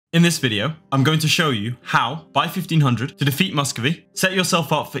In this video, I'm going to show you how, by 1500, to defeat Muscovy, set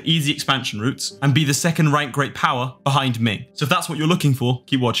yourself up for easy expansion routes, and be the second rank great power behind Ming. So if that's what you're looking for,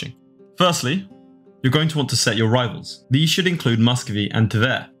 keep watching. Firstly, you're going to want to set your rivals. These should include Muscovy and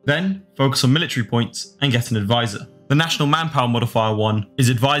Tver. Then, focus on military points and get an advisor. The national manpower modifier 1 is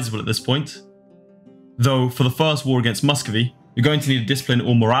advisable at this point, though for the first war against Muscovy, you're going to need a discipline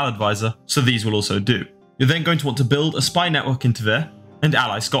or morale advisor, so these will also do. You're then going to want to build a spy network in Tver and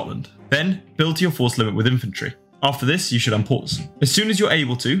ally Scotland. Then, build to your force limit with infantry. After this, you should unpause. As soon as you're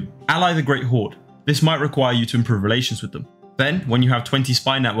able to, ally the Great Horde. This might require you to improve relations with them. Then, when you have 20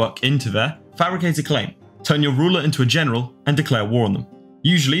 spy network in Tver, fabricate a claim. Turn your ruler into a general and declare war on them.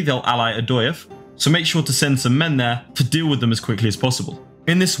 Usually, they'll ally Adoyev, so make sure to send some men there to deal with them as quickly as possible.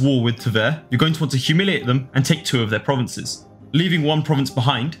 In this war with Tver, you're going to want to humiliate them and take 2 of their provinces. Leaving 1 province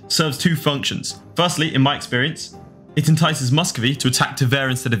behind serves 2 functions. Firstly, in my experience, it entices Muscovy to attack Tver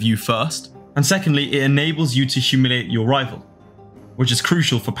instead of you first, and secondly, it enables you to humiliate your rival, which is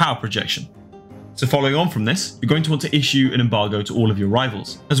crucial for power projection. So following on from this, you're going to want to issue an embargo to all of your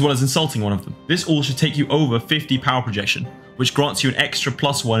rivals, as well as insulting one of them. This all should take you over 50 power projection, which grants you an extra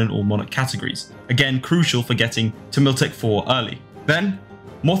 +1 in all monarch categories. Again, crucial for getting to Miltech 4 early. Then,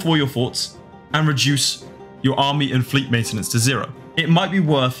 mothball your forts and reduce your army and fleet maintenance to 0. It might be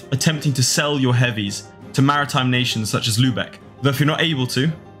worth attempting to sell your heavies to maritime nations such as Lubeck, though if you're not able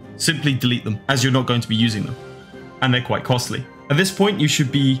to, simply delete them as you're not going to be using them, and they're quite costly. At this point, you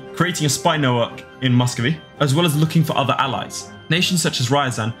should be creating a spy network in Muscovy, as well as looking for other allies. Nations such as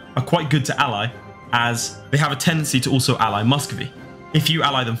Ryazan are quite good to ally, as they have a tendency to also ally Muscovy. If you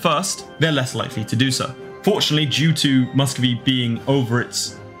ally them first, they're less likely to do so. Fortunately, due to Muscovy being over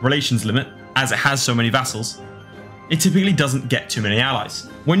its relations limit, as it has so many vassals, it typically doesn't get too many allies.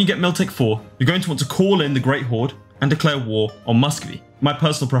 When you get Miltech 4, you're going to want to call in the Great Horde and declare war on Muscovy. My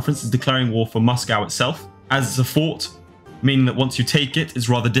personal preference is declaring war for Moscow itself, as it's a fort, meaning that once you take it, it's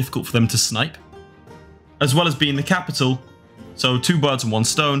rather difficult for them to snipe, as well as being the capital, so 2 birds and 1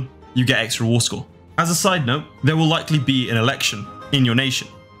 stone, you get extra war score. As a side note, there will likely be an election in your nation.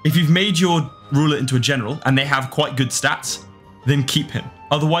 If you've made your ruler into a general and they have quite good stats, then keep him.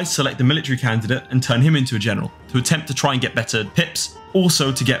 Otherwise, select the military candidate and turn him into a general to attempt to try and get better pips, also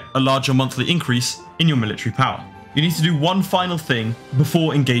to get a larger monthly increase in your military power. You need to do one final thing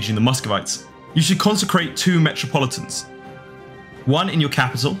before engaging the Muscovites. You should consecrate 2 metropolitans, 1 in your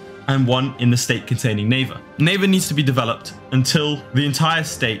capital and 1 in the state containing Neva. Neva needs to be developed until the entire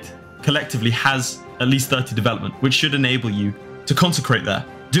state collectively has at least 30 development, which should enable you to consecrate there.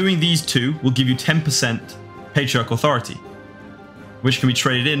 Doing these 2 will give you 10% patriarch authority, which can be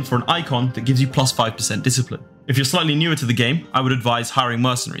traded in for an icon that gives you +5% discipline. If you're slightly newer to the game, I would advise hiring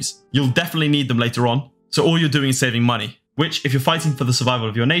mercenaries. You'll definitely need them later on, so all you're doing is saving money, which, if you're fighting for the survival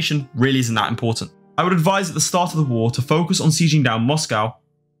of your nation, really isn't that important. I would advise at the start of the war to focus on sieging down Moscow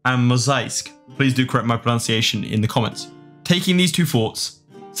and Mozaisk. Please do correct my pronunciation in the comments. Taking these 2 forts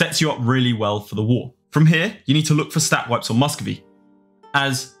sets you up really well for the war. From here, you need to look for stat wipes on Muscovy,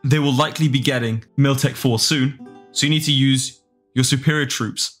 as they will likely be getting Miltech 4 soon, so you need to use your superior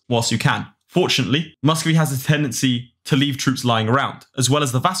troops whilst you can. Fortunately, Muscovy has a tendency to leave troops lying around, as well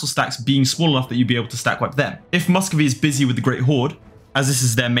as the vassal stacks being small enough that you'd be able to stack wipe them. If Muscovy is busy with the Great Horde, as this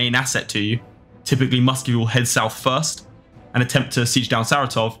is their main asset to you, typically Muscovy will head south first and attempt to siege down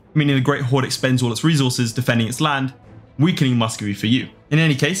Saratov, meaning the Great Horde expends all its resources defending its land, weakening Muscovy for you. In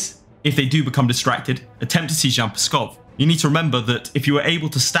any case, if they do become distracted, attempt to siege down Pskov. You need to remember that if you are able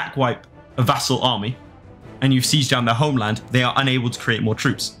to stack wipe a vassal army, and you've sieged down their homeland, they are unable to create more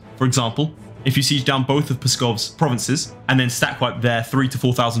troops. For example, if you siege down both of Pskov's provinces and then stack wipe their 3,000 to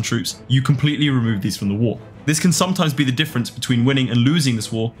 4,000 troops, you completely remove these from the war. This can sometimes be the difference between winning and losing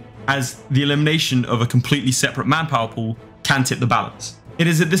this war, as the elimination of a completely separate manpower pool can tip the balance. It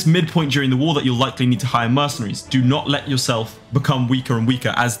is at this midpoint during the war that you'll likely need to hire mercenaries. Do not let yourself become weaker and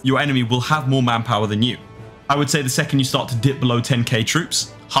weaker, as your enemy will have more manpower than you. I would say the second you start to dip below 10k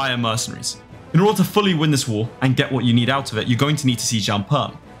troops, hire mercenaries. In order to fully win this war and get what you need out of it, you're going to need to siege down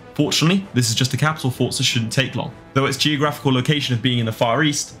Perm. Fortunately, this is just a capital fort, so it shouldn't take long. Though its geographical location of being in the Far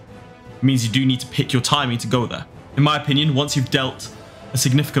East means you do need to pick your timing to go there. In my opinion, once you've dealt a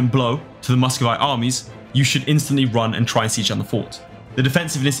significant blow to the Muscovite armies, you should instantly run and try and siege down the fort. The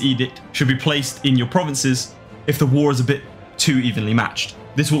defensiveness edict should be placed in your provinces if the war is a bit too evenly matched.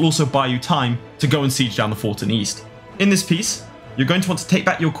 This will also buy you time to go and siege down the fort in the east. In this piece, you're going to want to take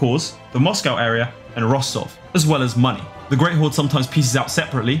back your cores, the Moscow area, and Rostov, as well as money. The Great Horde sometimes pieces out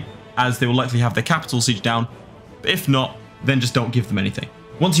separately, as they will likely have their capital sieged down, but if not, then just don't give them anything.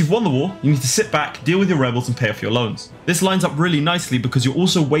 Once you've won the war, you need to sit back, deal with your rebels and pay off your loans. This lines up really nicely because you're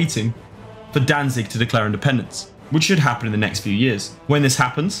also waiting for Danzig to declare independence, which should happen in the next few years. When this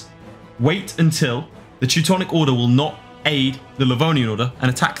happens, wait until the Teutonic Order will not aid the Livonian Order and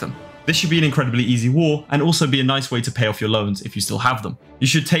attack them. This should be an incredibly easy war and also be a nice way to pay off your loans if you still have them. You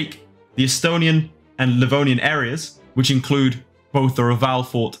should take the Estonian and Livonian areas, which include both the Reval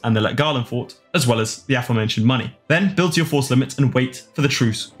fort and the Letgalen fort, as well as the aforementioned money. Then build to your force limits and wait for the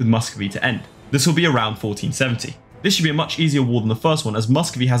truce with Muscovy to end. This will be around 1470. This should be a much easier war than the first one, as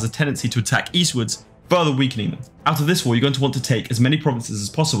Muscovy has a tendency to attack eastwards, further weakening them. Out of this war, you're going to want to take as many provinces as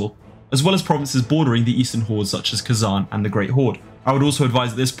possible, as well as provinces bordering the eastern hordes such as Kazan and the Great Horde. I would also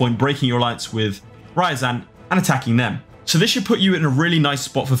advise at this point breaking your alliance with Ryazan and attacking them. So this should put you in a really nice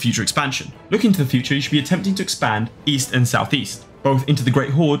spot for future expansion. Looking to the future, you should be attempting to expand east and southeast, both into the Great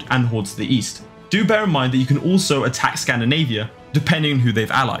Horde and hordes to the east. Do bear in mind that you can also attack Scandinavia, depending on who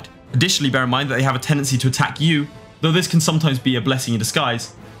they've allied. Additionally, bear in mind that they have a tendency to attack you, though this can sometimes be a blessing in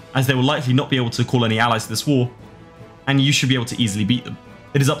disguise, as they will likely not be able to call any allies to this war, and you should be able to easily beat them.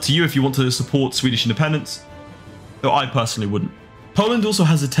 It is up to you if you want to support Swedish independence, though I personally wouldn't. Poland also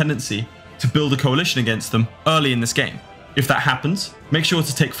has a tendency to build a coalition against them early in this game. If that happens, make sure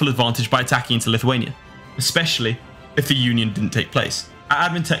to take full advantage by attacking into Lithuania, especially if the union didn't take place.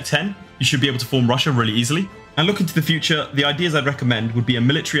 At Admin Tech 10, you should be able to form Russia really easily. And looking to the future, the ideas I'd recommend would be a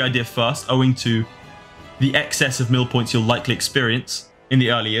military idea first, owing to the excess of mill points you'll likely experience in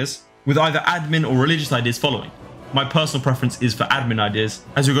the early years, with either admin or religious ideas following. My personal preference is for admin ideas,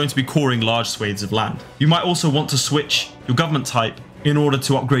 as you're going to be coring large swathes of land. You might also want to switch your government type in order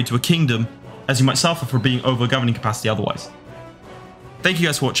to upgrade to a kingdom, as you might suffer for being over governing capacity otherwise. Thank you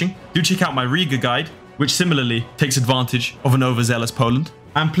guys for watching. Do check out my Riga guide, which similarly takes advantage of an overzealous Poland.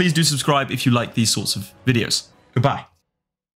 And please do subscribe if you like these sorts of videos. Goodbye.